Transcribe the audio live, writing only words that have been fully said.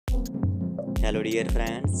Hello dear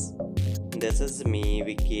friends, this is me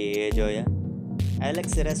Vicky Joya.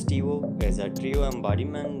 Alexe Restivo is a true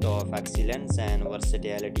embodiment of excellence and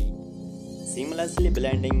versatility, seamlessly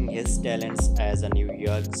blending his talents as a New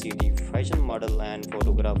York City fashion model and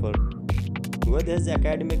photographer with his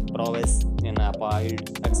academic prowess in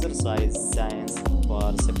applied exercise science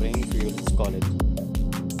for Springfield College.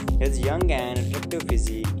 His young and attractive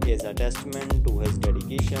physique is a testament to his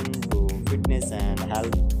dedication to fitness and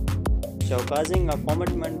health, showcasing a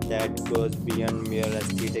commitment that goes beyond mere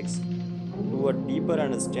aesthetics to a deeper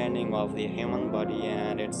understanding of the human body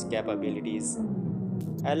and its capabilities.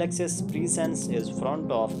 Alex's presence is front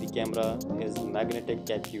of the camera, his magnetic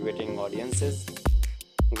captivating audiences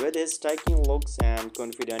with his striking looks and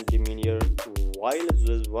confident demeanor, while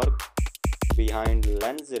his work behind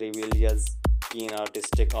lens reveals keen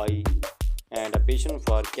artistic eye and a passion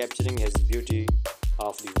for capturing his beauty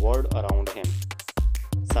of the world around him.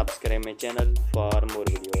 Subscribe my channel for more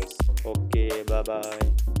videos. Okay, bye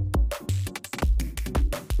bye.